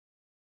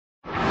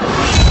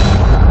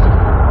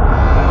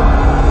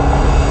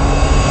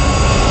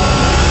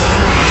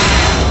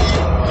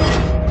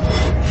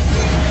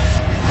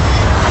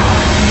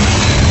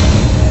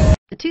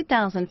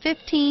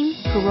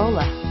2015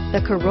 Corolla. The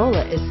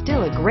Corolla is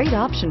still a great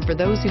option for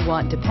those who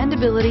want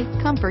dependability,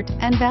 comfort,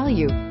 and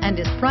value, and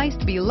is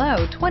priced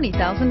below $20,000.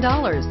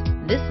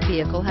 This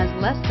vehicle has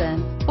less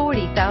than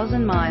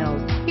 40,000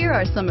 miles. Here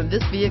are some of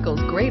this vehicle's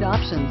great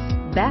options: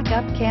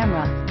 backup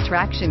camera,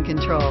 traction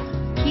control,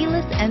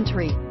 keyless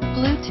entry,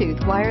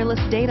 Bluetooth wireless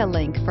data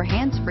link for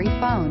hands-free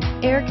phone,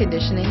 air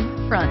conditioning,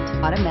 front,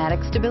 automatic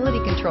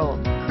stability control,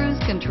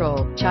 cruise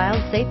control, child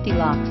safety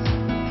locks,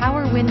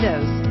 power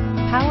windows,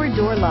 power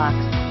door locks.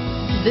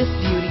 This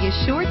beauty is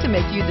sure to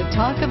make you the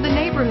talk of the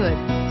neighborhood.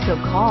 So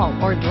call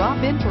or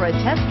drop in for a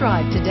test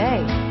drive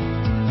today.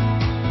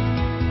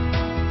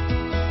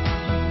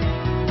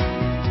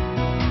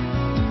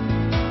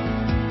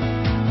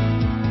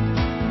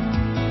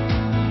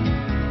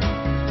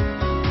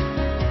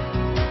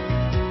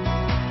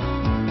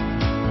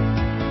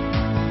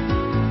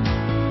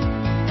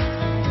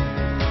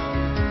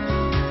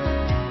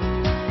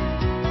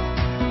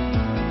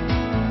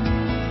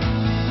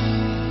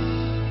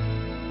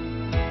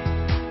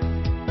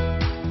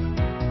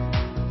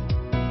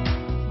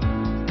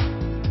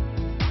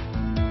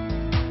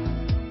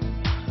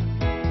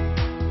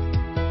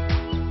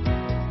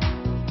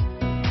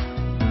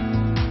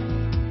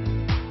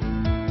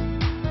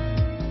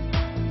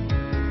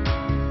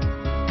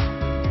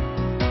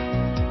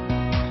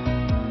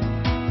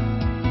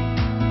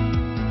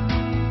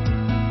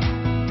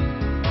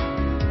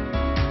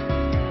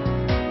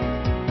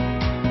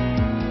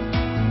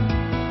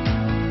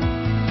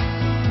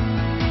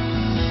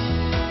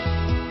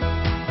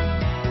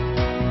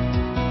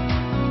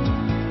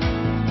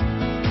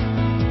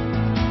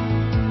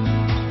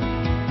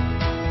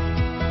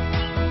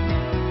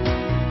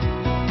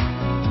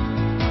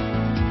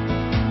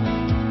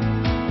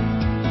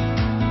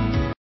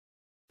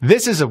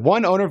 This is a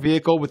one-owner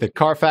vehicle with a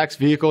Carfax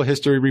Vehicle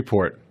History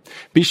Report.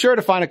 Be sure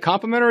to find a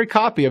complimentary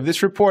copy of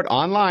this report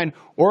online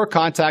or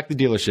contact the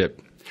dealership.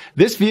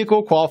 This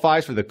vehicle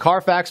qualifies for the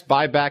Carfax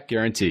Buyback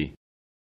Guarantee.